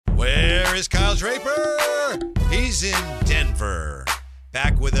There is Kyle Draper. He's in Denver.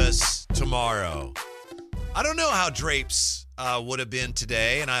 Back with us tomorrow. I don't know how Drapes would have been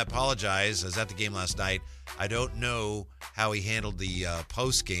today, and I apologize. I was at the game last night. I don't know how he handled the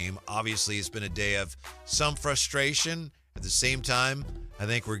post game. Obviously, it's been a day of some frustration. At the same time, I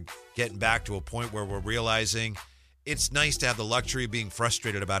think we're getting back to a point where we're realizing it's nice to have the luxury of being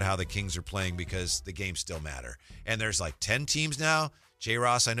frustrated about how the Kings are playing because the games still matter. And there's like 10 teams now. J.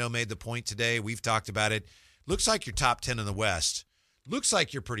 Ross, I know, made the point today. We've talked about it. Looks like you're top 10 in the West. Looks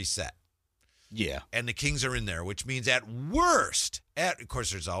like you're pretty set. Yeah. And the Kings are in there, which means at worst, of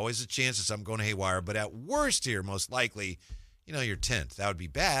course, there's always a chance of something going haywire, but at worst here, most likely, you're 10th. That would be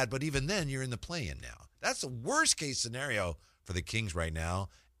bad, but even then, you're in the play-in now. That's the worst-case scenario for the Kings right now.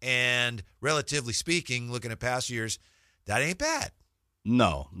 And relatively speaking, looking at past years, that ain't bad.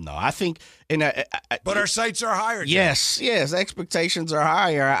 No. I think, but our sights are higher. Yes, expectations are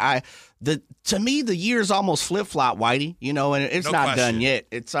higher. To me, the year's almost flip-flop, Whitey. And it's no not question. done yet.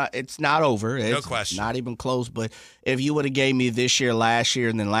 It's not over. It's no question. Not even close. But if you would have gave me this year, last year,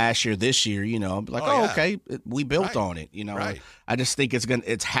 and then last year, this year, I'd be like, okay, we built on it. Right. I just think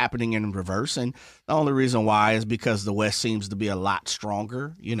it's happening in reverse, and the only reason why is because the West seems to be a lot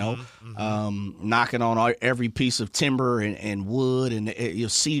stronger. Knocking on every piece of timber and wood and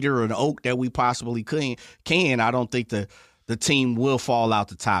cedar and oak that we possibly can. I don't think the team will fall out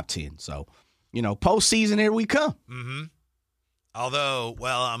the top 10. So, postseason, here we come. Mm-hmm. Although,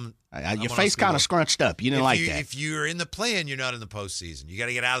 your face kind of scrunched up. You didn't like that. If you're in the play-in, you're not in the postseason. You got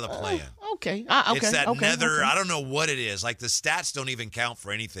to get out of the play-in. Okay. It's that nether. I don't know what it is. Like the stats don't even count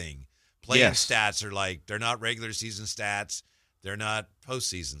for anything. Play-in stats are like they're not regular season stats. They're not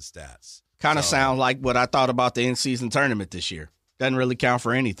postseason stats. Kind of sound like what I thought about the in-season tournament this year. Doesn't really count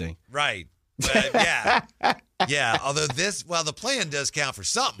for anything. Right. But, yeah. Although the play-in does count for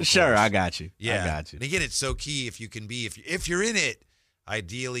something. Sure, I got you. Yeah. I got you. And again, it's so key if you're in it.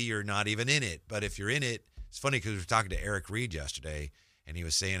 Ideally, you're not even in it. But if you're in it, it's funny because we were talking to Eric Reed yesterday, and he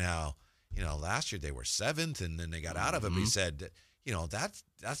was saying how last year they were 7th, and then they got out of it. But he said,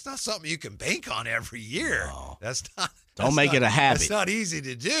 that's not something you can bank on every year. No. Don't make it a habit. It's not easy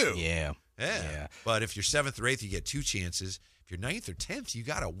to do. Yeah. But if you're 7th or 8th, you get 2 chances. If you're 9th or 10th, you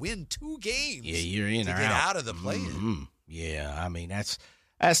got to win 2 games. Yeah, you're in to or get out of the play-in. Mm-hmm. Yeah, I mean that's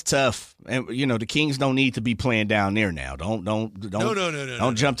tough. And the Kings don't need to be playing down there now. Don't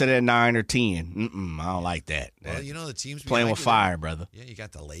jump to that 9 or 10. I don't like that. Well, the team's playing with fire, brother. Yeah, you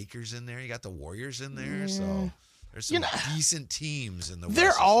got the Lakers in there, you got the Warriors in there, so there's some decent teams in the West.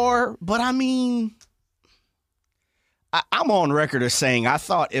 There are, but I mean, I'm on record as saying I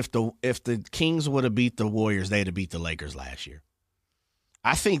thought if the Kings would have beat the Warriors, they'd have beat the Lakers last year.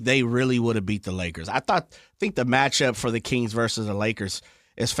 I think they really would have beat the Lakers. I think the matchup for the Kings versus the Lakers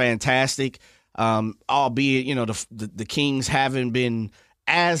is fantastic. Albeit, the Kings haven't been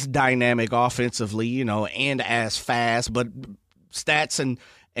as dynamic offensively, and as fast, but stats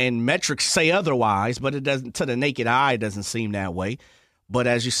and metrics say otherwise, but it doesn't, to the naked eye, it doesn't seem that way. But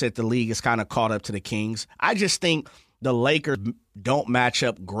as you said, the league is kind of caught up to the Kings. I just think the Lakers don't match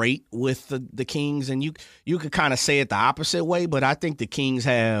up great with the Kings, and you could kind of say it the opposite way, but I think the Kings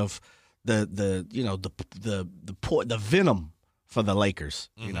have the venom for the Lakers,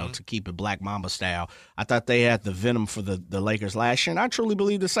 to keep it Black Mamba style. I thought they had the venom for the Lakers last year, and I truly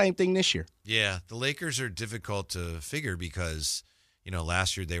believe the same thing this year. Yeah, the Lakers are difficult to figure because,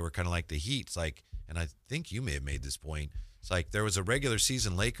 last year they were kind of like the Heat. It's like, and I think you may have made this point, it's like there was a regular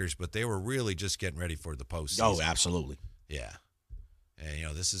season Lakers, but they were really just getting ready for the postseason. Oh, absolutely. Yeah.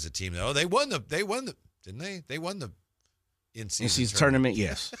 And, this is a team that, they won the, didn't they? They won the in-season tournament.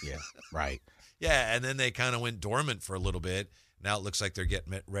 Yes. Yeah, right. Yeah, and then they kind of went dormant for a little bit. Now it looks like they're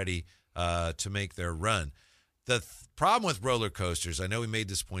getting ready to make their run. The problem with roller coasters, I know we made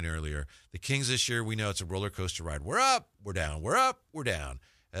this point earlier. The Kings this year, we know it's a roller coaster ride. We're up, we're down, we're up, we're down.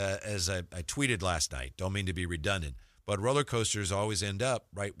 As I tweeted last night, don't mean to be redundant, but roller coasters always end up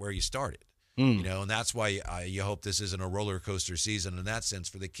right where you started. And that's why you hope this isn't a roller coaster season in that sense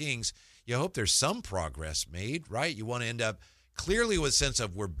for the Kings. You hope there's some progress made, right? You want to end up clearly with a sense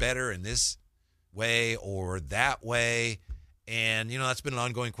of we're better in this way or that way. And, that's been an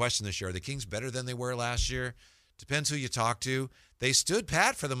ongoing question this year. Are the Kings better than they were last year? Depends who you talk to. They stood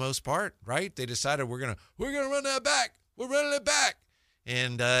pat for the most part, right? They decided we're gonna run that back. We're running it back.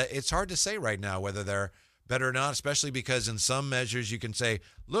 And it's hard to say right now whether they're better or not, especially because in some measures you can say,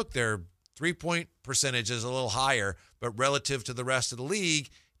 look, their 3-point percentage is a little higher, but relative to the rest of the league,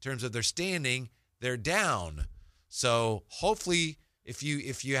 in terms of their standing, they're down. So hopefully if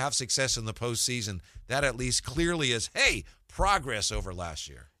you have success in the postseason, that at least clearly is, hey, progress over last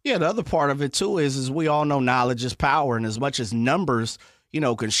year. Yeah, the other part of it, too, is we all know knowledge is power. And as much as numbers,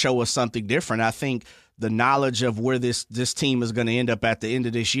 can show us something different, I think the knowledge of where this team is going to end up at the end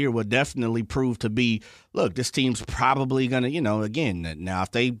of this year will definitely prove to be, look, this team's probably going to, again, now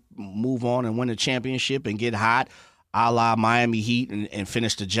if they move on and win a championship and get hot, a la Miami Heat and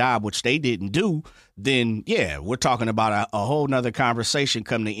finish the job, which they didn't do, then, yeah, we're talking about a whole nother conversation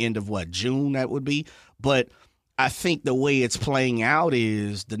come the end of, June that would be. But I think the way it's playing out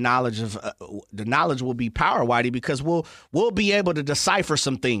is the knowledge will be power, Whitey, because we'll be able to decipher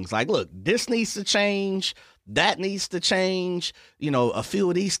some things. Like, look, this needs to change, that needs to change. A few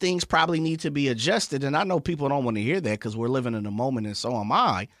of these things probably need to be adjusted. And I know people don't want to hear that because we're living in a moment, and so am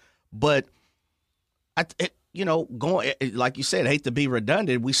I. But going, like you said, I hate to be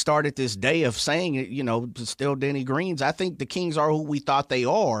redundant, we started this day of saying it, still Denny Greens. I think the Kings are who we thought they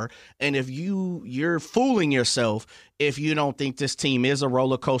are. And if you're fooling yourself if you don't think this team is a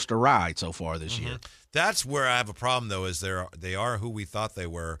roller coaster ride so far this year. That's where I have a problem, though, is they are who we thought they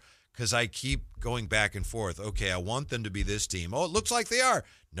were, because I keep going back and forth. Okay, I want them to be this team. Oh, it looks like they are.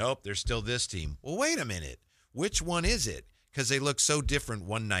 Nope, they're still this team. Well, wait a minute. Which one is it? Because they look so different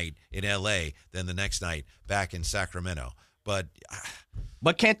one night in L.A. than the next night back in Sacramento. But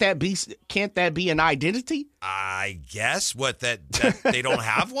can't that be an identity? I guess that they don't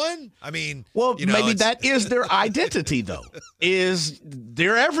have one. I mean, well, maybe that is their identity, though. Is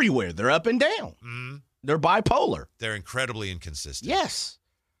they're everywhere. They're up and down. Mm-hmm. They're bipolar. They're incredibly inconsistent. Yes,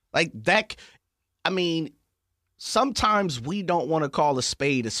 like that. I mean, sometimes we don't want to call a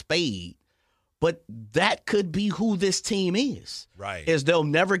spade, but that could be who this team is. Right. Is they'll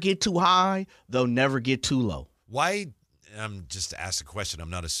never get too high, they'll never get too low. Why? I'm just asking a question. I'm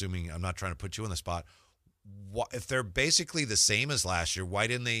not assuming. I'm not trying to put you on the spot. If they're basically the same as last year, why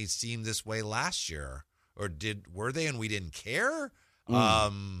didn't they seem this way last year? Or were they and we didn't care? I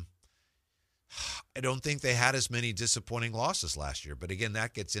don't think they had as many disappointing losses last year. But again,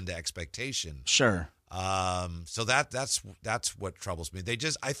 that gets into expectation. Sure. So that's what troubles me.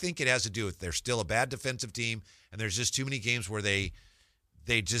 I think it has to do with they're still a bad defensive team, and there's just too many games where they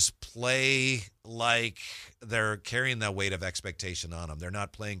just play like they're carrying that weight of expectation on them. They're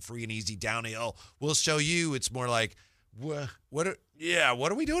not playing free and easy downhill. We'll show you. It's more like, what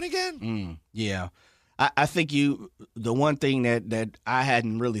are we doing again? Yeah. I think the one thing that I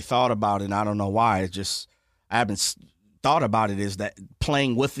hadn't really thought about, and I don't know why, I haven't thought about it, is that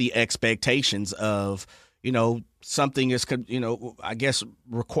playing with the expectations of, something is, I guess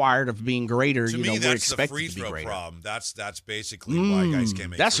required of being greater. To me, we're expected the free to be throw greater. Problem. That's basically why why guys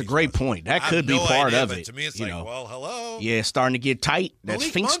can't make. That's a great point. That could be part of it. To me, it's well, hello. Yeah, it's starting to get tight. That Malik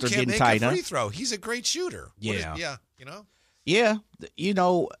sphinx are getting make tight. A free throw. He's a great shooter. Yeah, Yeah.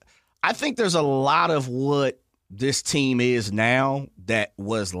 I think there's a lot of what this team is now that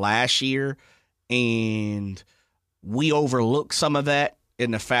was last year, and we overlooked some of that in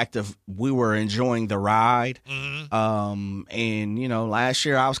the fact of we were enjoying the ride. Mm-hmm. And, last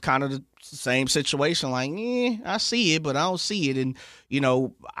year I was kind of the same situation, like, I see it, but I don't see it. And,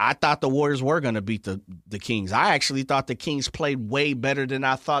 I thought the Warriors were going to beat the Kings. I actually thought the Kings played way better than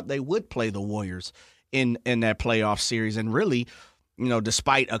I thought they would play the Warriors in that playoff series. And really,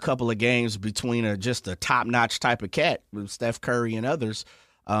 despite a couple of games between just a top-notch type of cat with Steph Curry and others,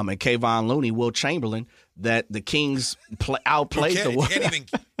 and Kayvon Looney, Will Chamberlain, that the Kings outplayed the Warriors. He can't even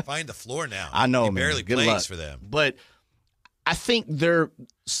find the floor now. I know, he man. barely Good plays luck. for them. But I think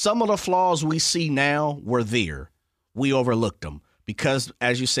some of the flaws we see now were there. We overlooked them because,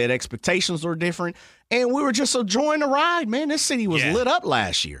 as you said, expectations were different, and we were just enjoying the ride, man. This city was lit up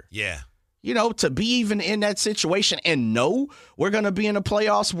last year. Yeah. To be even in that situation and know we're going to be in the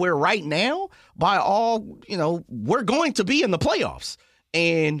playoffs, where right now, by all, we're going to be in the playoffs.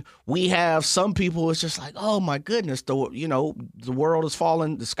 And we have some people, it's just like, oh, my goodness, the world is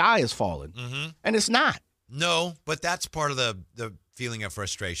falling, the sky is falling. Mm-hmm. And it's not. No, but that's part of the feeling of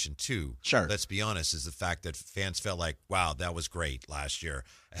frustration, too. Sure. Let's be honest, is the fact that fans felt like, wow, that was great last year.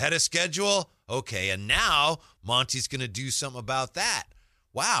 Ahead of schedule? Okay, and now Monty's going to do something about that.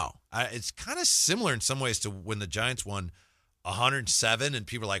 Wow. It's kind of similar in some ways to when the Giants won 107 and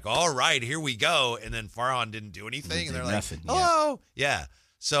people are like, all right, here we go. And then Farhan didn't do anything. And they're like, hello. Yeah.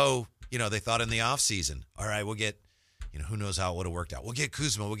 So, they thought in the offseason, all right, we'll get, who knows how it would have worked out. We'll get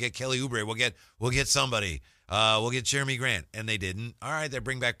Kuzma. We'll get Kelly Oubre. We'll get somebody. We'll get Jeremy Grant. And they didn't. All right, they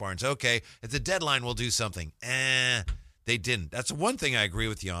bring back Barnes. Okay. At the deadline, we'll do something. They didn't. That's one thing I agree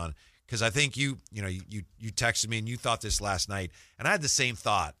with you on. Because I think you texted me and you thought this last night, and I had the same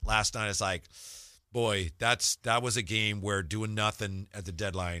thought last night. It's like, boy, that was a game where doing nothing at the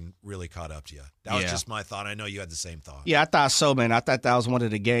deadline really caught up to you. That was just my thought. I know you had the same thought. Yeah, I thought so, man. I thought that was one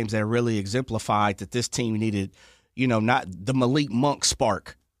of the games that really exemplified that this team needed, not the Malik Monk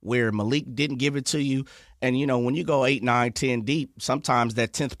spark, where Malik didn't give it to you. And, when you go 8, 9, 10 deep, sometimes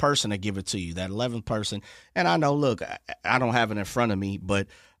that 10th person will give it to you, that 11th person. And I know, look, I don't have it in front of me, but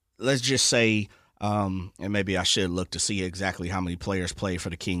let's just say, and maybe I should look to see exactly how many players played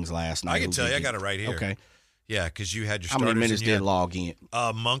for the Kings last night. I can tell you. I got it right here. Okay. Yeah, because you had your How starters. many minutes did log in?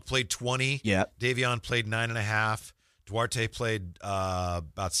 Monk played 20. Yeah. Davion played 9.5. Duarte played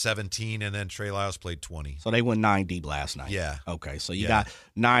about 17, and then Trey Lyles played 20. So they went 9 deep last night. Yeah. Okay, so you got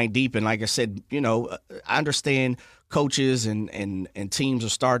 9 deep, and like I said, I understand coaches and teams are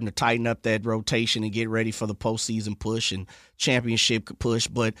starting to tighten up that rotation and get ready for the postseason push and championship push,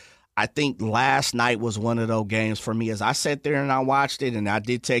 but I think last night was one of those games for me. As I sat there and I watched it, and I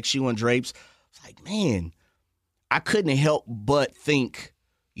did text you and Drapes, I was like, man, I couldn't help but think,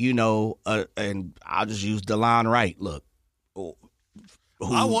 and I'll just use DeLon Wright. Look,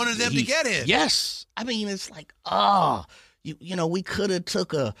 I wanted them to get in. Yes. I mean, it's like, we could have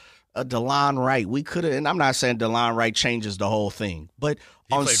took a DeLon Wright. We could have, and I'm not saying DeLon Wright changes the whole thing, but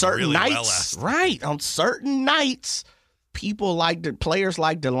on certain really nights, on certain nights, players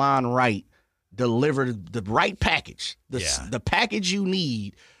like DeLon Wright delivered the right package, the package you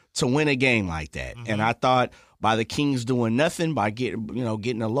need to win a game like that. Mm-hmm. And I thought by the Kings doing nothing, by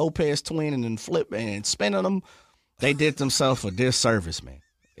getting a Lopez twin and then flip and spinning them, they did themselves a disservice, man.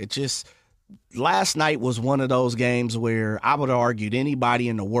 It just last night was one of those games where I would have argued anybody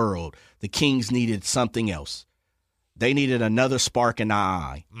in the world, the Kings needed something else. They needed another spark in the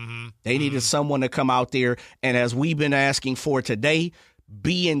eye. Mm-hmm. They needed someone to come out there, and as we've been asking for today,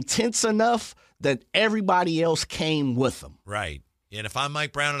 be intense enough that everybody else came with them. Right. And if I'm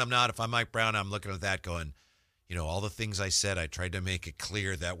Mike Brown, and I'm not, if I'm Mike Brown, I'm looking at that going, all the things I said, I tried to make it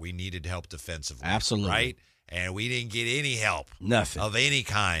clear that we needed help defensively. Absolutely. Right? And we didn't get any help. Nothing. Of any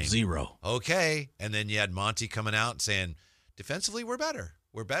kind. 0. Okay. And then you had Monty coming out and saying, defensively, we're better.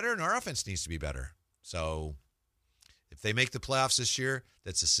 We're better, and our offense needs to be better. So if they make the playoffs this year,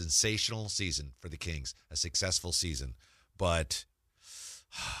 that's a sensational season for the Kings, a successful season. But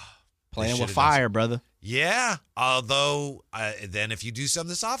playing with fire, brother. Yeah. Although, then if you do something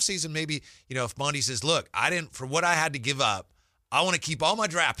this offseason, maybe, if Monty says, look, for what I had to give up, I want to keep all my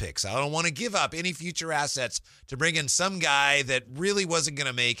draft picks. I don't want to give up any future assets to bring in some guy that really wasn't going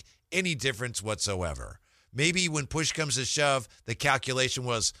to make any difference whatsoever. Maybe when push comes to shove, the calculation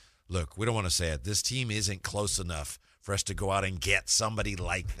was, look, we don't want to say it. This team isn't close enough for us to go out and get somebody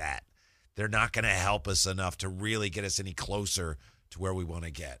like that. They're not going to help us enough to really get us any closer to where we want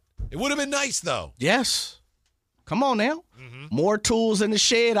to get. It would have been nice, though. Yes. Come on now. Mm-hmm. More tools in the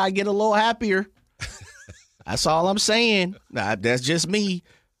shed, I get a little happier. That's all I'm saying. That's just me.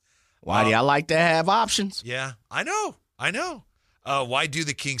 Why do I like to have options? Yeah, I know. Why do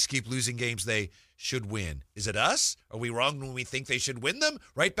the Kings keep losing games they should win? Is it us? Are we wrong when we think they should win them?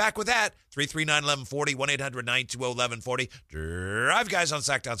 Right back with that. 339-1140, 1-800-920-1140. Drive Guys on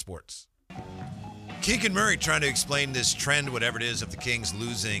Sacktown Sports. Keegan Murray trying to explain this trend, whatever it is, of the Kings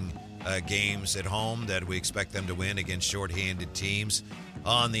losing games at home that we expect them to win against shorthanded teams.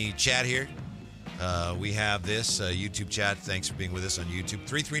 On the chat here, we have this YouTube chat. Thanks for being with us on YouTube.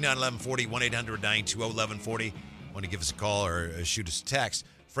 339-1140, 1-800-920-1140. Want to give us a call or shoot us a text.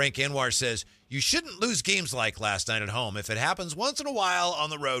 Frank Anwar says, you shouldn't lose games like last night at home. If it happens once in a while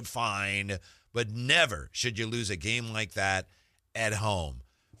on the road, fine. But never should you lose a game like that at home.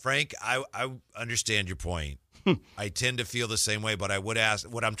 Frank, I understand your point. I tend to feel the same way, but I would ask,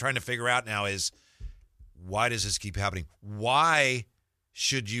 what I'm trying to figure out now is, why does this keep happening? Why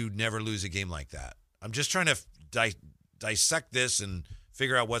should you never lose a game like that? I'm just trying to dissect this and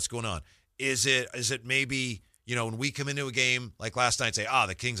figure out what's going on. Is it maybe, when we come into a game like last night, say,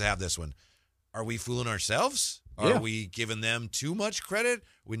 the Kings have this one. Are we fooling ourselves? Are we giving them too much credit?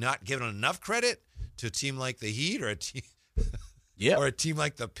 Are we not giving enough credit to a team like the Heat or a team... Yeah, or a team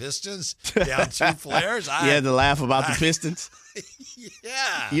like the Pistons down 2 players. You had to laugh about the Pistons.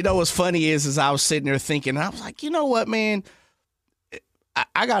 Yeah. What's funny is I was sitting there thinking, I was like, you know what, man?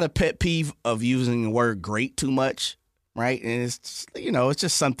 I got a pet peeve of using the word great too much, right? And it's just, it's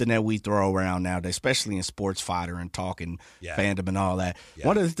just something that we throw around nowadays, especially in sports fodder and talking fandom and all that. Yeah.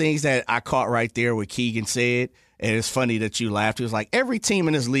 One of the things that I caught right there what Keegan said, and it's funny that you laughed, he was like, every team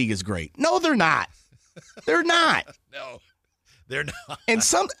in this league is great. No, they're not. They're not. No. They're not. And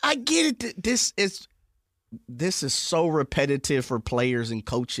I get it. This is so repetitive for players and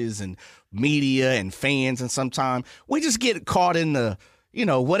coaches and media and fans, and sometimes we just get caught in the,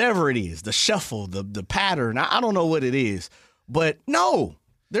 whatever it is, the shuffle, the pattern. I don't know what it is, but no,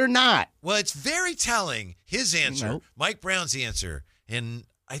 they're not. Well, it's very telling. His answer, Mike Brown's answer, and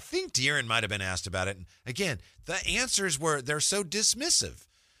I think De'Aaron might have been asked about it. And again, the answers they're so dismissive.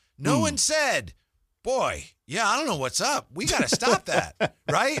 No one said, boy, yeah, I don't know what's up. We got to stop that,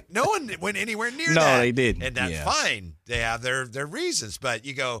 right? No one went anywhere near that. No, they didn't. And that's fine. They have their reasons. But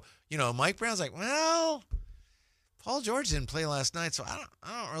you go, Mike Brown's like, well, Paul George didn't play last night, so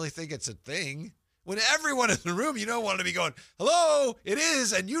I don't really think it's a thing. When everyone in the room, wanted to be going, hello, it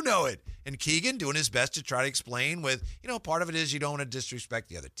is, and you know it. And Keegan doing his best to try to explain with, part of it is you don't want to disrespect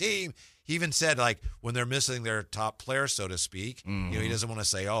the other team. He even said, like, when they're missing their top player, so to speak, he doesn't want to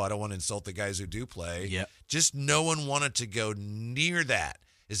say, I don't want to insult the guys who do play. Yep. Just no one wanted to go near that.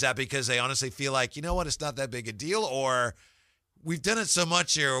 Is that because they honestly feel like, it's not that big a deal, or we've done it so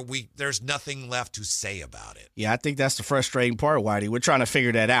much here, there's nothing left to say about it? Yeah, I think that's the frustrating part, Whitey. We're trying to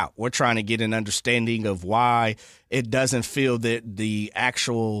figure that out. We're trying to get an understanding of why it doesn't feel that the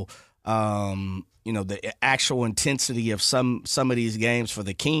actual the actual intensity of some of these games for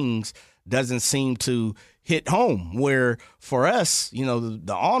the Kings doesn't seem to hit home. Where for us,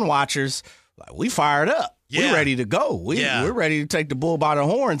 the on-watchers, we fired up. Yeah. We're ready to go. We're ready to take the bull by the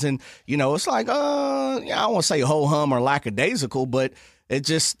horns. And, it's like, I don't want to say ho-hum or lackadaisical, but it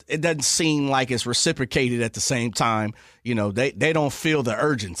doesn't seem like it's reciprocated at the same time. They don't feel the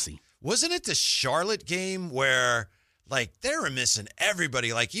urgency. Wasn't it the Charlotte game where, like, they were missing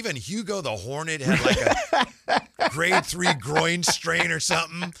everybody? Like, even Hugo the Hornet had, like, a grade 3 groin strain or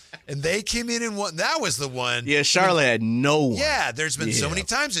something, and they came in and won. That was the one. Yeah, Charlotte had no one. Yeah, there's been so many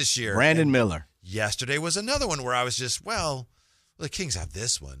times this year. Brandon Miller. Yesterday was another one where I was just, the Kings have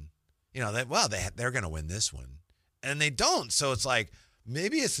this one. They're going to win this one. And they don't. So it's like,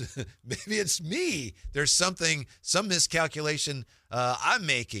 maybe it's me. There's some miscalculation I'm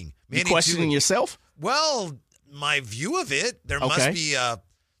making. You questioning yourself? Well, my view of it, must be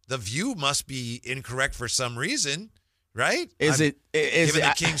the view must be incorrect for some reason. Right? Is giving the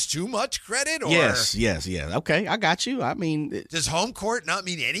it Kings too much credit? Or yes. Okay, I got you. I mean, does home court not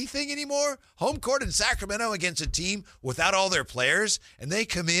mean anything anymore? Home court in Sacramento against a team without all their players, and they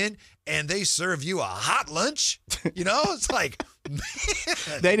come in and they serve you a hot lunch. It's like, man.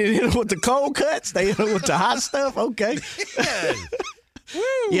 They didn't hit it with the cold cuts. They hit it with the hot stuff. Okay.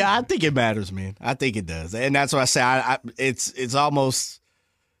 Yeah, I think it matters, man. I think it does, and that's why I say it's almost.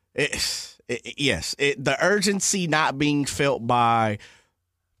 Yes, the urgency not being felt by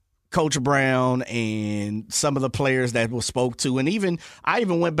Coach Brown and some of the players that was spoke to, and I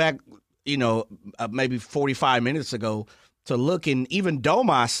even went back, maybe 45 minutes ago to look, and even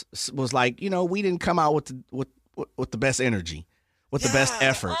Domas was like, we didn't come out with the best energy, with the best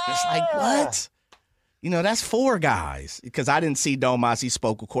effort. It's like, what? That's 4 guys, because I didn't see Domas. He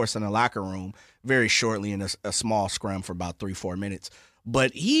spoke, of course, in the locker room very shortly in a small scrum for about 3-4 minutes.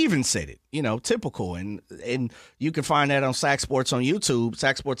 But he even said it, typical. And you can find that on Sac Sports on YouTube,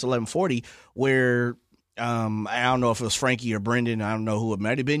 Sac Sports 1140, where I don't know if it was Frankie or Brendan. I don't know who it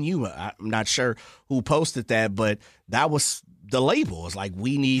might have been. You, I'm not sure who posted that, but that was the label. It's like,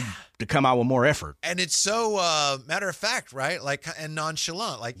 we need to come out with more effort. And it's so matter of fact, right? Like, and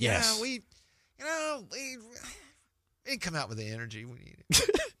nonchalant. Like, yes. We didn't come out with the energy we needed.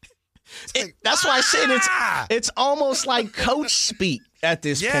 That's why I said it's almost like coach speak at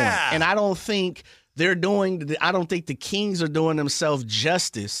this point. And I don't think the Kings are doing themselves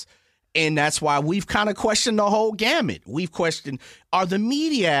justice. And that's why we've kind of questioned the whole gamut. We've questioned, are the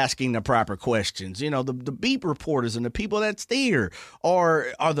media asking the proper questions? The beat reporters and the people that's there. Or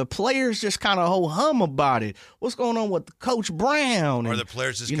are the players just kind of ho-hum about it? What's going on with Coach Brown? Or the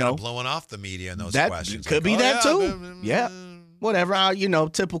players just kind of blowing off the media in those questions? Could be that too. Yeah. Whatever,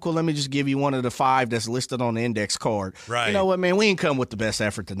 typical. Let me just give you one of the 5 that's listed on the index card. Right. You know what, man? We ain't come with the best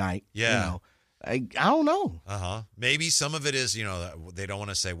effort tonight. Yeah. I don't know. Maybe some of it is, they don't want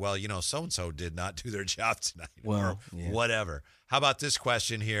to say, well, so-and-so did not do their job tonight. Or whatever. How about this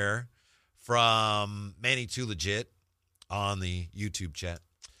question here from Manny Too Legit on the YouTube chat?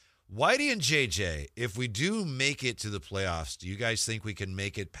 Whitey and JJ, if we do make it to the playoffs, do you guys think we can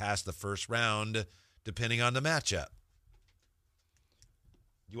make it past the first round depending on the matchup?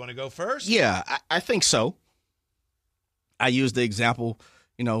 You want to go first? Yeah, I think so. I used the example,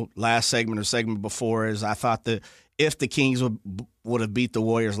 last segment or segment before, is I thought that if the Kings would have beat the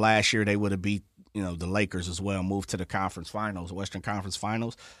Warriors last year, they would have beat, the Lakers as well, moved to the conference finals, Western Conference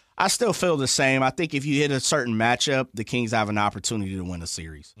Finals. I still feel the same. I think if you hit a certain matchup, the Kings have an opportunity to win a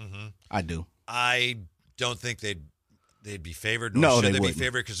series. Mm-hmm. I do. I don't think they'd be favored. No, should they be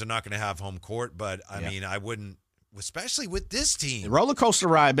favored because they're not going to have home court. But, I mean, I wouldn't especially with this team. Roller coaster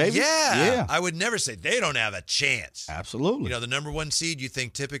ride, baby. Yeah. I would never say they don't have a chance. Absolutely. You know, the number one seed, you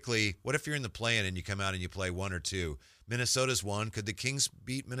think typically, what if you're in the play-in and you come out and you play 1 or 2? Minnesota's 1. Could the Kings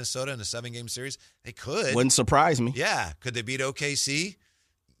beat Minnesota in a 7-game series? They could. Wouldn't surprise me. Yeah. Could they beat OKC?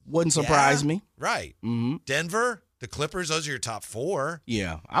 Wouldn't surprise me. Right. Mm-hmm. Denver, the Clippers, those are your top 4.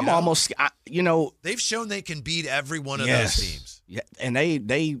 Yeah. They've shown they can beat every one of those teams. Yeah. And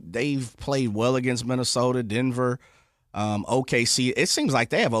they've played well against Minnesota, Denver, OKC. It seems like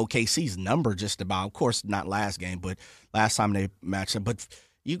they have OKC's number just about. Of course, not last game, but last time they matched them. But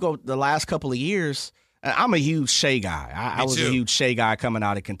you go the last couple of years, I'm a huge Shea guy. I was a huge Shea guy coming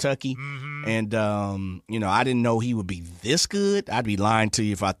out of Kentucky. Mm-hmm. And, I didn't know he would be this good. I'd be lying to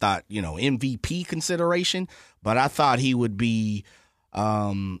you if I thought, MVP consideration. But I thought he would be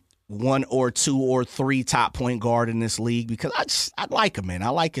 1 or 2 or 3 top point guard in this league because I like him, man. I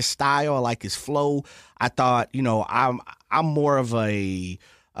like his style. I like his flow. I thought, I'm more of a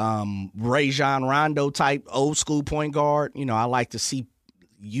Rajon Rondo type old school point guard. I like to see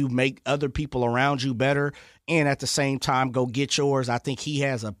you make other people around you better and at the same time go get yours. I think he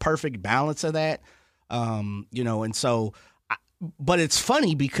has a perfect balance of that. And so, but it's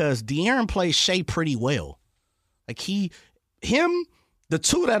funny because De'Aaron plays Shea pretty well. Like the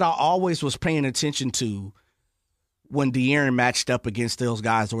two that I always was paying attention to when De'Aaron matched up against those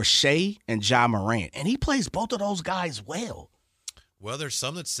guys were Shea and Ja Morant. And he plays both of those guys well. Well, there's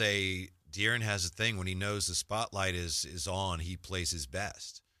some that say De'Aaron has a thing when he knows the spotlight is on, he plays his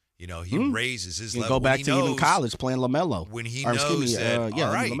best. He raises his level. Go back to even college playing LaMelo. When he knows that, all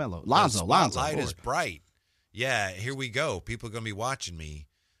right, LaMelo. Lonzo. The spotlight is bright. Yeah, here we go. People are going to be watching me.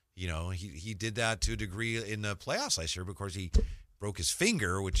 He did that to a degree in the playoffs last year. But of course, he broke his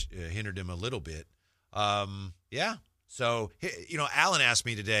finger, which hindered him a little bit. Yeah. So, Alan asked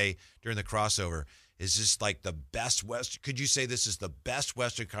me today during the crossover, is this like the best could you say this is the best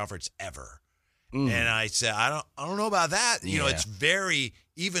Western Conference ever? And I said, I don't know about that. It's very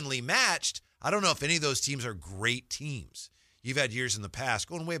evenly matched. I don't know if any of those teams are great teams. You've had years in the past,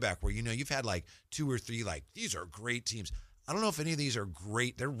 going way back, where, you've had like 2 or 3, like, these are great teams. I don't know if any of these are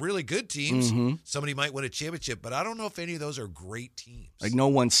great. They're really good teams. Mm-hmm. Somebody might win a championship, but I don't know if any of those are great teams. Like no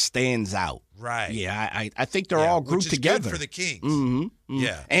one stands out. Right. Yeah, I think they're all grouped together. Good for the Kings. Mm-hmm. Mm-hmm.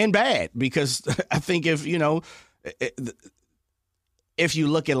 Yeah. And bad because I think if you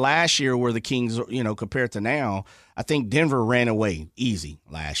look at last year where the Kings, compared to now, I think Denver ran away easy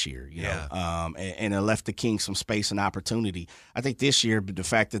last year, and it left the Kings some space and opportunity. I think this year, the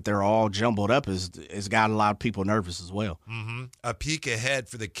fact that they're all jumbled up has got a lot of people nervous as well. Mm-hmm. A peek ahead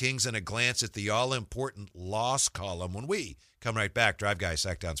for the Kings and a glance at the all-important loss column when we come right back. Drive Guy,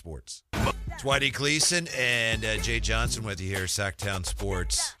 Sacktown Sports. It's Whitey Gleason and Jay Johnson with you here, Sacktown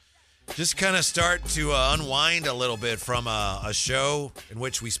Sports. Just kind of start to unwind a little bit from a show in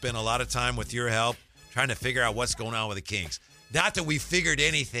which we spent a lot of time with your help trying to figure out what's going on with the Kings. Not that we figured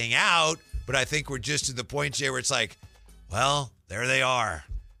anything out, but I think we're just to the point, Jay, where it's like, well, there they are.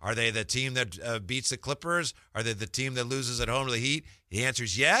 Are they the team that beats the Clippers? Are they the team that loses at home to the Heat? The answer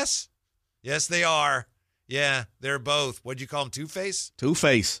is yes. Yes, they are. Yeah, they're both. What'd you call them, Two-Face?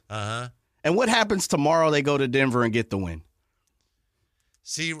 Two-Face. Uh-huh. And what happens tomorrow they go to Denver and get the win?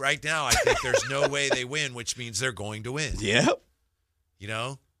 See, right now, I think there's no way they win, which means they're going to win. Yep.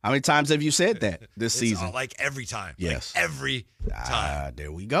 How many times have you said that this season? Like every time. Yes. Like every time.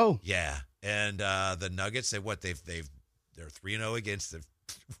 There we go. Yeah. And the Nuggets, they're 3-0 against the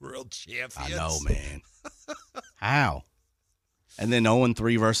world champions. I know, man. How? And then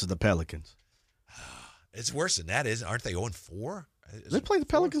 0-3 versus the Pelicans. It's worse than that, isn't it? Aren't they 0-4? They play the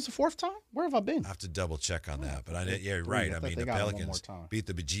Pelicans the 4th time? Where have I been? I have to double check on that. But you're right. I mean, the Pelicans beat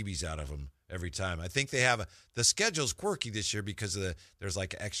the bejeebies out of them every time. I think they have the schedule's quirky this year because of there's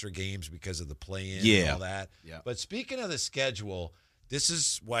like extra games because of the play-in and all that. Yeah. But speaking of the schedule, this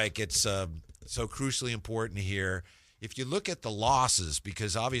is why it gets so crucially important here. If you look at the losses,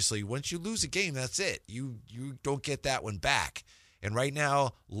 because obviously once you lose a game, that's it. You don't get that one back. And right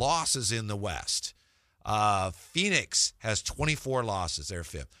now, losses in the West. Phoenix has 24 losses. They're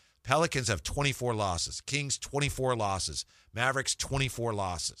 5th. Pelicans have 24 losses. Kings, 24 losses. Mavericks, 24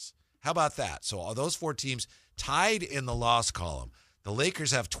 losses. How about that? So are those 4 teams tied in the loss column? The Lakers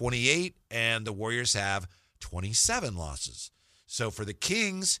have 28, and the Warriors have 27 losses. So for the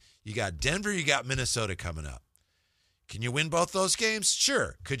Kings, you got Denver, you got Minnesota coming up. Can you win both those games?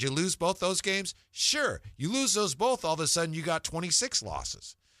 Sure. Could you lose both those games? Sure. You lose those both, all of a sudden you got 26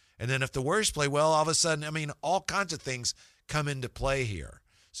 losses. And then if the Warriors play well, all of a sudden, all kinds of things come into play here.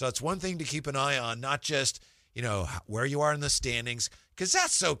 So it's one thing to keep an eye on, not just, where you are in the standings, because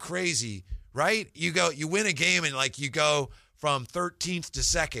that's so crazy right? You win a game and like you go from 13th to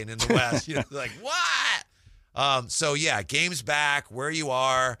 2nd in the West. Like what? So yeah, game's back where you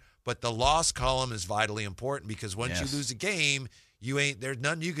are, but the loss column is vitally important because once you lose a game, there's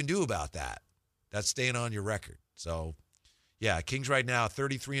nothing you can do about that. That's staying on your record. So yeah, Kings right now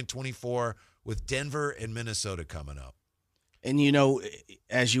 33-24 with Denver and Minnesota coming up. And,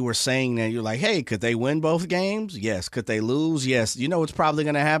 as you were saying that, you're like, hey, could they win both games? Yes. Could they lose? Yes. You know what's probably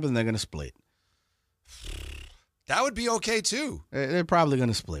going to happen? They're going to split. That would be okay, too. They're probably going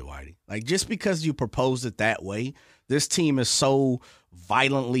to split, Whitey. Like, just because you proposed it that way, this team is so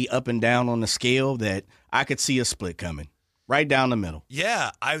violently up and down on the scale that I could see a split coming right down the middle.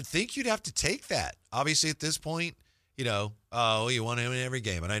 Yeah, I would think you'd have to take that. Obviously, at this point, you want him in every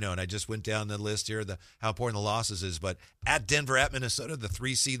game. And I know, and I just went down the list here, how important the losses is. But at Denver, at Minnesota, the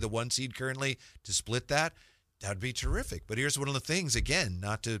 3 seed, the 1 seed currently, to split that would be terrific. But here's one of the things, again,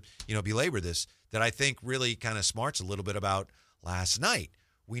 not to, belabor this, that I think really kind of smarts a little bit about last night.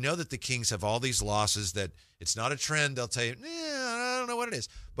 We know that the Kings have all these losses that it's not a trend. They'll tell you, I don't know what it is.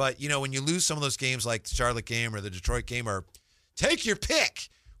 But, when you lose some of those games like the Charlotte game or the Detroit game, or take your pick,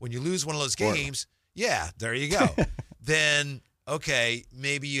 when you lose one of those games, yeah, there you go. Then, okay,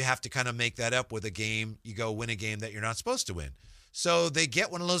 maybe you have to kind of make that up with a game. You go win a game that you're not supposed to win. So they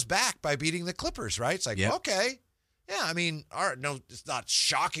get one of those back by beating the Clippers, right? It's like, okay. Yeah, I mean, it's not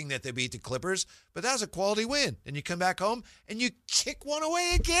shocking that they beat the Clippers, but that was a quality win. And you come back home and you kick one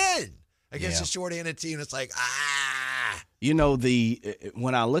away again against a short-handed team. It's like,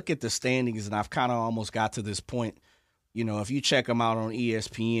 when I look at the standings, and I've kind of almost got to this point, if you check them out on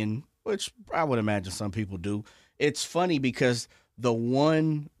ESPN, which I would imagine some people do, it's funny because the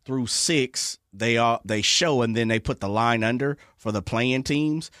 1 through 6 they show, and then they put the line under for the playing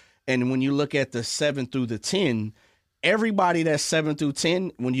teams. And when you look at the 7 through the 10, everybody that's 7 through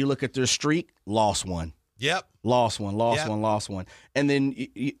 10, when you look at their streak, lost one. Yep. Lost one. And then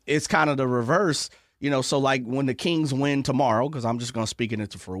it's kind of the reverse, so like when the Kings win tomorrow, because I'm just going to speak it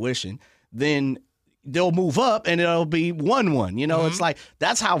into fruition, then they'll move up and it'll be 1-1. It's like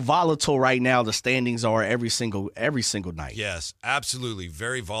that's how volatile right now the standings are every single night. Yes, absolutely.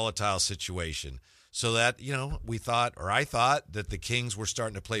 Very volatile situation. So that, I thought that the Kings were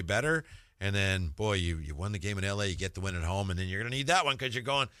starting to play better. And then, boy, you won the game in L.A., you get the win at home, and then you're going to need that one because you're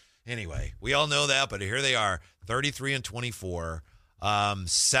going. Anyway, we all know that, but here they are, 33-24,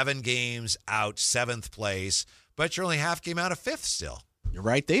 7 games out, 7th place, but you're only half game out of 5th still. You're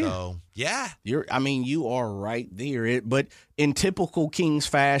right there. So, yeah. You are right there. But in typical Kings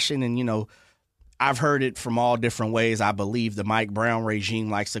fashion, and, I've heard it from all different ways. I believe the Mike Brown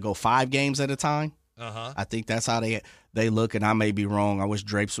regime likes to go 5 games at a time. Uh-huh. I think that's how they look, and I may be wrong. I wish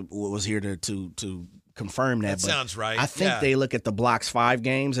Draper was here to confirm that. That sounds right. I think they look at the blocks 5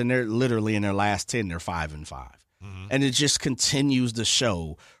 games, and they're literally in their last 10, they're 5-5. Mm-hmm. And it just continues to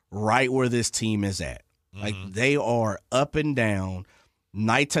show right where this team is at. Mm-hmm. Like they are up and down,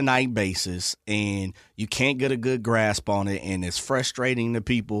 night-to-night basis, and you can't get a good grasp on it, and it's frustrating to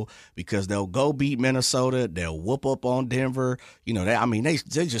people because they'll go beat Minnesota, they'll whoop up on Denver. They're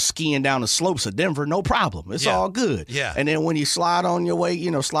just skiing down the slopes of Denver, no problem. It's all good. Yeah. And then when you slide your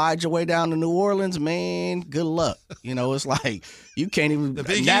way down to New Orleans, man, good luck. It's like you can't even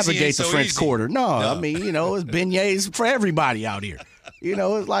navigate the French Quarter. No, it's beignets for everybody out here.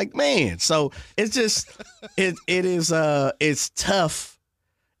 It's like, man. So it's just it's tough.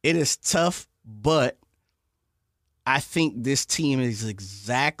 It is tough, but I think this team is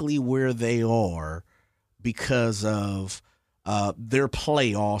exactly where they are because of their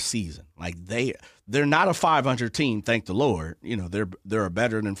play all season. Like they're not a 500 team, thank the Lord. They're a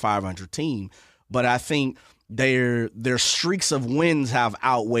better than 500 team, but I think their streaks of wins have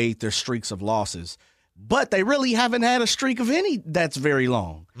outweighed their streaks of losses. But they really haven't had a streak of any that's very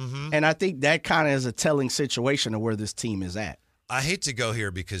long. Mm-hmm. And I think that kind of is a telling situation of where this team is at. I hate to go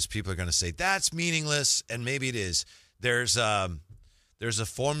here because people are going to say that's meaningless, and maybe it is. There's a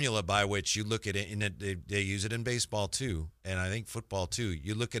formula by which you look at it, and they use it in baseball too, and I think football too.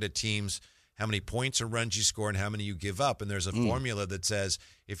 You look at a team's how many points or runs you score and how many you give up, and there's a formula that says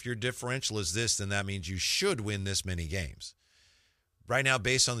if your differential is this, then that means you should win this many games. Right now,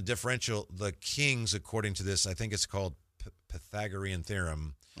 based on the differential, the Kings, according to this, I think it's called Pythagorean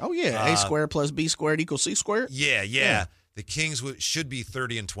theorem. Oh, yeah. A squared plus B squared equals C squared? Yeah. The Kings should be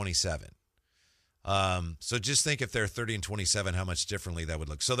 30-27. So just think if they're 30-27, how much differently that would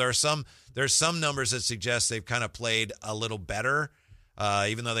look. So there's some numbers that suggest they've kind of played a little better,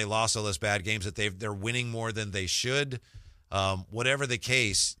 even though they lost all those bad games, that they're winning more than they should. Whatever the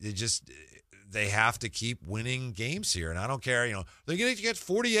case, they have to keep winning games here. And I don't care, they're going to get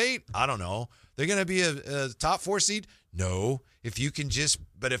 48. I don't know. They're going to be a top 4 seed. No, if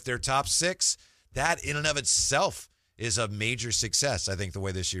they're top 6, that in and of itself is a major success. I think the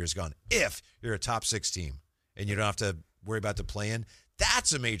way this year has gone, if you're a top 6 team and you don't have to worry about the play-in,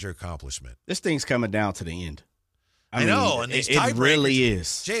 that's a major accomplishment. This thing's coming down to the end. I know, and it really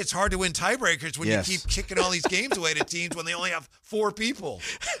is. Jay, it's hard to win tiebreakers when you keep kicking all these games away to teams when they only have 4 people.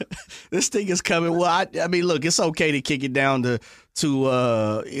 This thing is coming. Well, I mean, look, it's okay to kick it down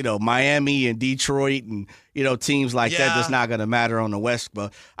to Miami and Detroit and teams like that. That's not going to matter on the West.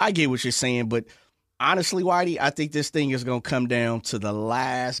 But I get what you're saying. But honestly, Whitey, I think this thing is going to come down to the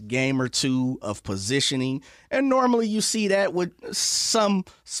last game or two of positioning. And normally you see that with some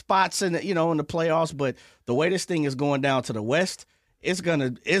spots in the playoffs. But the way this thing is going down to the West, it's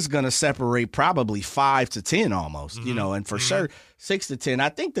gonna separate probably 5 to 10 almost, and for sure 6 to 10. I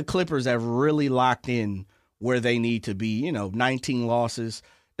think the Clippers have really locked in where they need to be. 19 losses.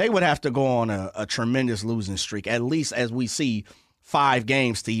 They would have to go on a tremendous losing streak, at least as we see 5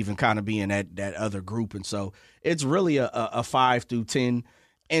 games to even kind of be in that other group. And so it's really a 5 through 10.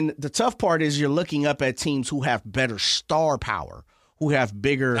 And the tough part is you're looking up at teams who have better star power, who have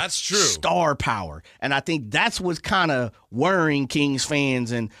bigger star power. And I think that's what's kind of worrying Kings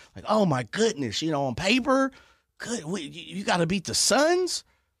fans. And like, oh, my goodness, on paper, you got to beat the Suns?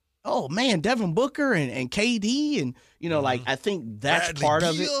 Oh, man, Devin Booker and KD. And, I think that's Bradley part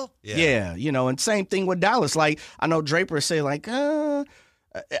Beal? of it. Yeah, and same thing with Dallas. Like, I know Draper say, like,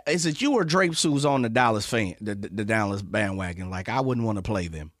 is it you or Drapes who's on the Dallas the Dallas bandwagon? Like, I wouldn't want to play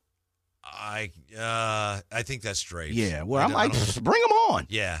them. I think that's Drapes. Yeah, well, I'm like, bring him on.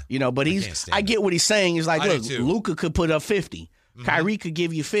 Yeah. But I get what he's saying. He's like, look, Luka could put up 50. Kyrie could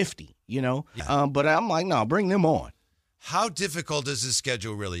give you 50, Yeah. But I'm like, no, bring them on. How difficult is this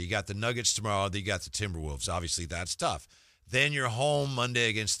schedule really? You got the Nuggets tomorrow, then you got the Timberwolves. Obviously, that's tough. Then you're home Monday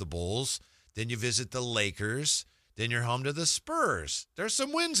against the Bulls. Then you visit the Lakers. Then you're home to the Spurs. There's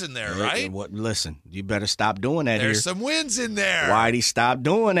some wins in there, right? Listen, you better stop doing that. There's some wins in there. Whitey, stop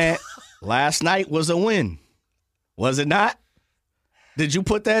doing that. Last night was a win. Was it not? Did you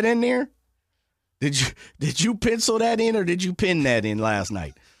put that in there? Did you pencil that in or did you pin that in last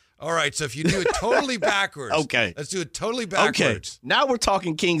night? All right, so if you do it totally backwards. Okay. Let's do it totally backwards. Okay. Now we're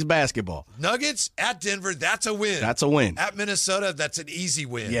talking Kings basketball. Nuggets at Denver, that's a win. That's a win. At Minnesota, that's an easy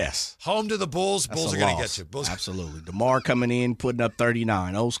win. Yes. Home to the Bulls, Bulls are going to get you. Bulls. Absolutely. DeMar coming in, putting up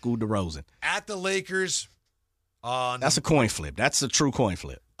 39. Old school DeRozan. At the Lakers. That's a coin flip. That's a true coin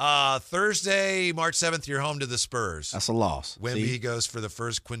flip. Thursday, March 7th, you're home to the Spurs. That's a loss. Wemby goes for the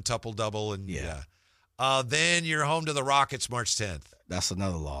first quintuple-double. And then you're home to the Rockets March 10th. That's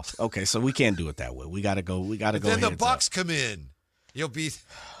another loss. Okay, so we can't do it that way. We got to go. Then the Bucks come in. You'll be.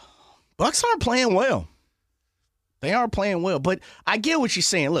 Bucks aren't playing well. They aren't playing well, but I get what you're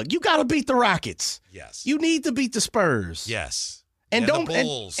saying. Look, you got to beat the Rockets. Yes. You need to beat the Spurs. Yes. And the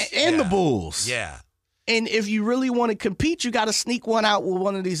Bulls. And the Bulls. Yeah. And if you really want to compete, you got to sneak one out with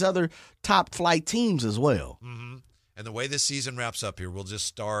one of these other top flight teams as well. Mm-hmm. And the way this season wraps up here, we'll just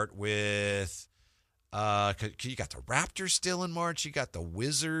start with. You got the Raptors still in March. You got the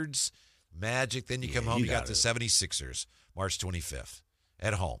Wizards, Magic. Then you come home. You got the 76ers, March 25th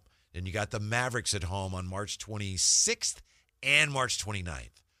at home. Then you got the Mavericks at home on March 26th and March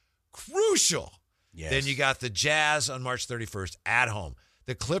 29th. Crucial. Yes. Then you got the Jazz on March 31st at home.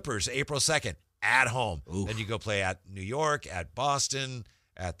 The Clippers, April 2nd at home. Oof. Then you go play at New York, at Boston,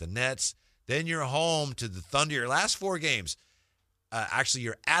 at the Nets. Then you're home to the Thunder. Your last 4 games. Actually,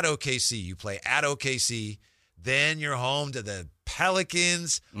 you're at OKC. You play at OKC. Then you're home to the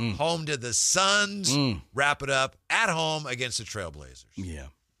Pelicans, home to the Suns. Wrap it up at home against the Trailblazers. Yeah,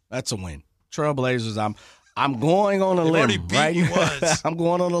 that's a win. Trailblazers, I'm going on a limb. Already beat you once. I'm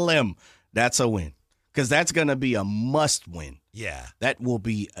going on a limb. That's a win because that's going to be a must win. Yeah. That will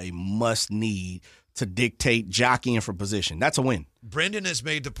be a must need to dictate jockeying for position. That's a win. Brendan has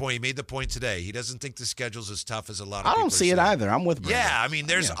made the point. He made the point today. He doesn't think the schedule's as tough as a lot of people. I don't see it either. I'm with Brendan. Yeah, I mean,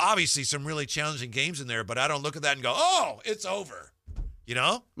 there's obviously some really challenging games in there, but I don't look at that and go, oh, it's over.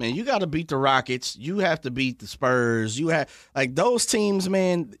 Man, you got to beat the Rockets. You have to beat the Spurs. You have those teams,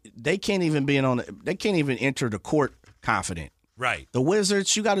 man. They can't even they can't even enter the court confident. Right. The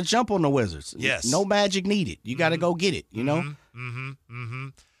Wizards, you got to jump on the Wizards. Yes. No magic needed. You got to go get it. You know.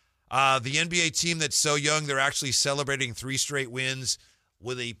 The NBA team that's so young, they're actually celebrating 3 straight wins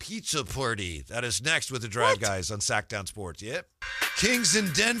with a pizza party. That is next with the Drive Guys on Sackdown Sports. Yep. Kings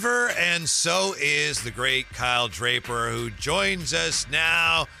in Denver, and so is the great Kyle Draper, who joins us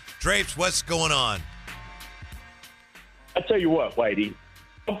now. Drapes, what's going on? I tell you what, Whitey,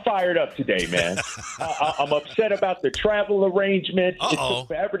 I'm fired up today, man. I'm upset about the travel arrangements. It took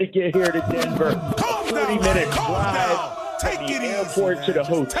forever to get here to Denver. 30-minute drive from the airport to the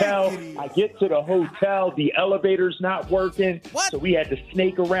hotel. I get to the hotel. The elevator's not working. So we had to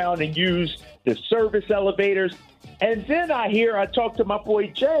snake around and use the service elevators. And then I talked to my boy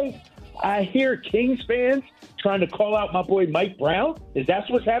Jay. I hear Kings fans trying to call out my boy Mike Brown. Is that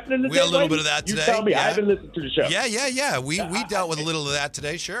what's happening today? We had a little bit of that today. You tell me. Yeah. I haven't listened to the show. Yeah. We dealt with a little of that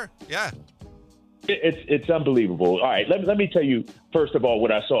today. Sure. Yeah. It's unbelievable. All right, let me tell you, first of all,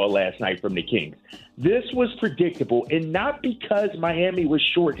 what I saw last night from the Kings. This was predictable, and not because Miami was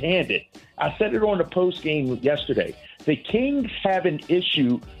shorthanded. I said it on the post game yesterday. The Kings have an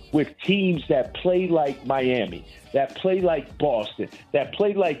issue with teams that play like Miami, that play like Boston, that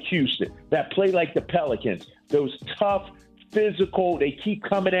play like Houston, that play like the Pelicans. Those tough, physical, they keep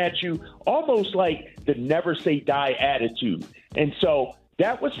coming at you, almost like the never say die attitude. And so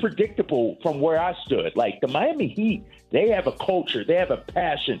that was predictable from where I stood. Like the Miami Heat, they have a culture, they have a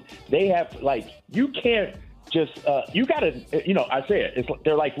passion, they have you can't just you gotta I say it,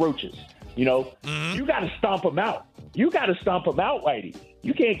 they're like roaches. You gotta stomp them out. Whitey.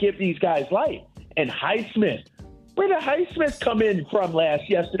 You can't give these guys life. And Highsmith, where did Highsmith come in from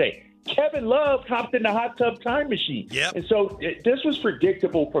yesterday? Kevin Love hopped in the hot tub time machine. Yep. And so this was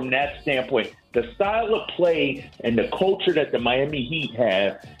predictable from that standpoint. The style of play and the culture that the Miami Heat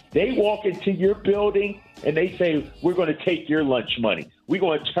have, they walk into your building and they say, we're going to take your lunch money. We're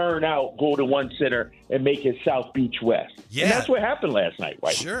going to turn out Golden One Center and make it South Beach West. Yeah. And that's what happened last night,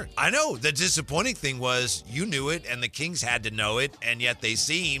 right? Sure. I know. The disappointing thing was you knew it and the Kings had to know it, and yet they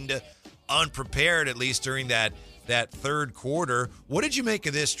seemed unprepared, at least during that third quarter. What did you make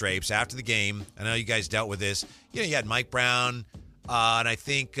of this, Drapes, after the game? I know you guys dealt with this. You had Mike Brown, and I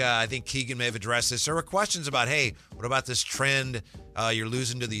think Keegan may have addressed this. There were questions about, hey, what about this trend? You're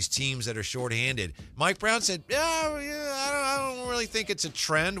losing to these teams that are shorthanded. Mike Brown said, I don't really think it's a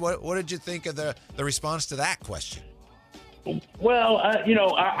trend. What did you think of the response to that question? Well,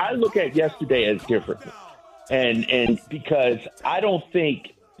 I look at yesterday as different. And because I don't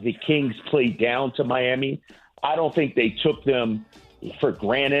think the Kings played down to Miami. I don't think they took them for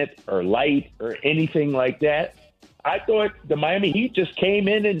granted or light or anything like that. I thought the Miami Heat just came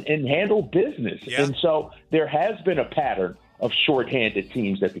in and handled business. Yeah. And so there has been a pattern of shorthanded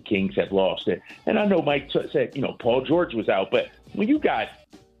teams that the Kings have lost it. And I know Mike said, Paul George was out, but when you got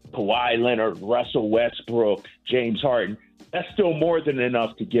Kawhi Leonard, Russell Westbrook, James Harden, that's still more than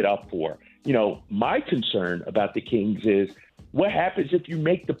enough to get up for. My concern about the Kings is what happens if you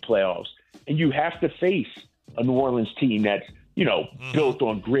make the playoffs and you have to face a New Orleans team that's, built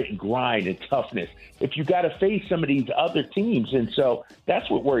on grit and grind and toughness. If you got to face some of these other teams. And so that's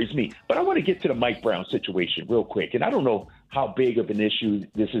what worries me. But I want to get to the Mike Brown situation real quick. And I don't know how big of an issue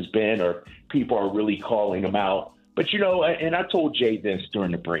this has been or people are really calling him out. But, and I told Jay this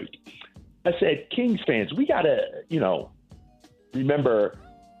during the break. I said, Kings fans, we got to, remember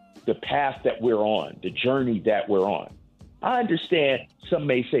the path that we're on, the journey that we're on. I understand some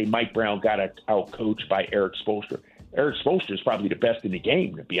may say Mike Brown got out-coached by Eric Spoelstra. Eric Spoelstra is probably the best in the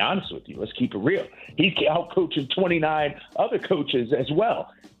game, to be honest with you. Let's keep it real. He's out-coaching 29 other coaches as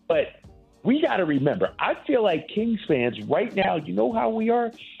well. But we got to remember, I feel like Kings fans right now, you know how we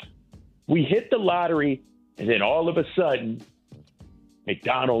are? We hit the lottery, and then all of a sudden,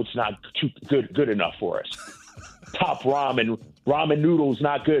 McDonald's not too good enough for us. Top ramen noodles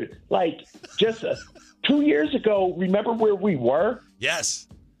not good. Like, just 2 years ago, remember where we were? Yes.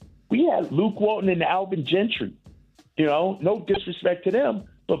 We had Luke Walton and Alvin Gentry. No disrespect to them,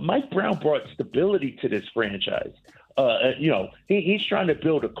 but Mike Brown brought stability to this franchise. He's trying to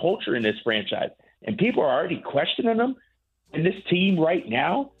build a culture in this franchise, and people are already questioning him. And this team right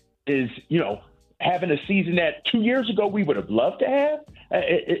now is, having a season that 2 years ago we would have loved to have.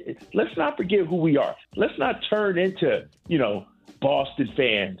 Let's not forget who we are. Let's not turn into, Boston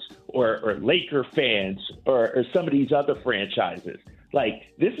fans or Laker fans or some of these other franchises. Like,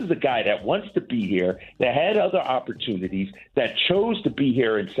 this is a guy that wants to be here, that had other opportunities, that chose to be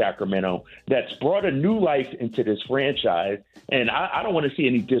here in Sacramento, that's brought a new life into this franchise. And I don't want to see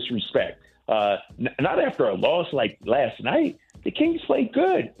any disrespect. Not after a loss like last night. The Kings played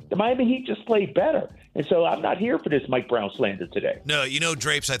good. The Miami Heat just played better. And so I'm not here for this Mike Brown slander today. No,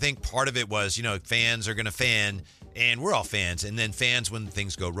 Drapes, I think part of it was, fans are going to fan, and we're all fans. And then fans, when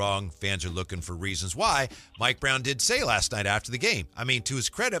things go wrong, fans are looking for reasons why. Mike Brown did say last night after the game, I mean, to his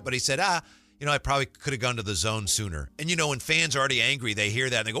credit, but he said, I probably could have gone to the zone sooner. And, when fans are already angry, they hear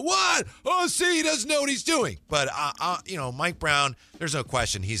that and they go, what? Oh, see, he doesn't know what he's doing. But, Mike Brown, there's no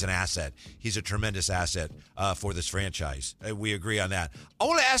question he's an asset. He's a tremendous asset for this franchise. We agree on that. I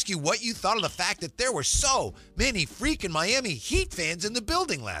want to ask you what you thought of the fact that there were so many freaking Miami Heat fans in the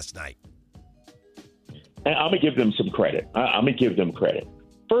building last night. And I'm going to give them some credit. I'm going to give them credit.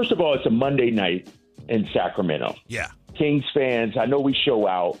 First of all, it's a Monday night in Sacramento. Yeah. Kings fans, I know we show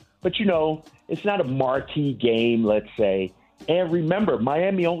out, but it's not a marquee game, let's say. And remember,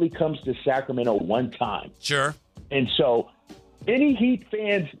 Miami only comes to Sacramento one time. Sure. And so any Heat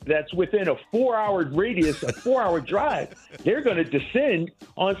fans that's within a 4-hour radius, a 4-hour drive, they're going to descend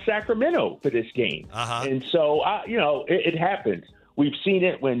on Sacramento for this game. Uh-huh. And so, it happens. We've seen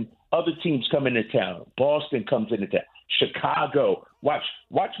it when other teams come into town. Boston comes into town. Chicago. Watch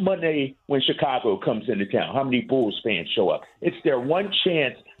Monday when Chicago comes into town. How many Bulls fans show up? It's their one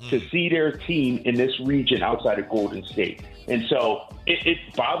chance to see their team in this region outside of Golden State. And so it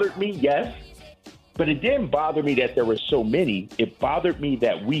bothered me, yes, but it didn't bother me that there were so many. It bothered me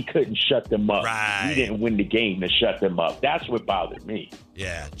that we couldn't shut them up. Right. We didn't win the game to shut them up. That's what bothered me.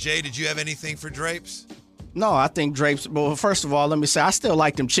 Yeah. Jay, did you have anything for Drapes? No, I think Drapes. Well, first of all, let me say I still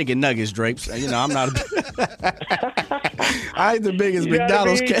like them chicken nuggets, Drapes. I'm not. I ain't the biggest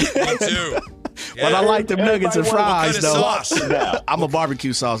McDonald's cat. Me too. Yeah. But I like them nuggets and fries, what kind of though. sauce? I'm a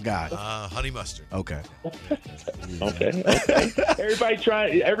barbecue sauce guy. Honey mustard. Okay. Okay.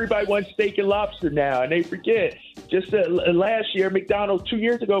 Everybody wants steak and lobster now, and they forget. Just last year, 2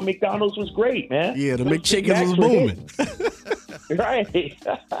 years ago, McDonald's was great, man. Yeah, the McChickens was booming. Right.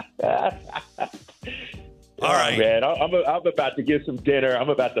 All right, man. I'm about to get some dinner. I'm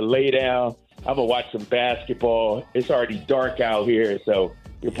about to lay down. I'm gonna watch some basketball. It's already dark out here, so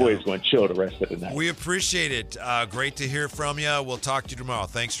your boy is going to chill the rest of the night. We appreciate it. Great to hear from you. We'll talk to you tomorrow.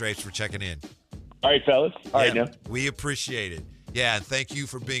 Thanks, Drapes, for checking in. All right, fellas. All right, now. We appreciate it. Yeah, and thank you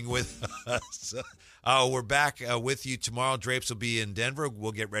for being with us. We're back with you tomorrow. Drapes will be in Denver.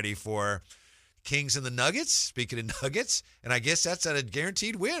 We'll get ready for Kings and the Nuggets. Speaking of Nuggets, and I guess that's a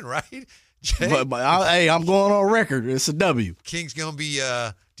guaranteed win, right? Jay? But I'm going on record. It's a W. King's going to be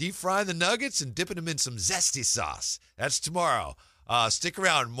deep frying the nuggets and dipping them in some zesty sauce. That's tomorrow. Stick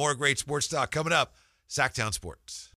around. More great sports talk coming up. Sacktown Sports.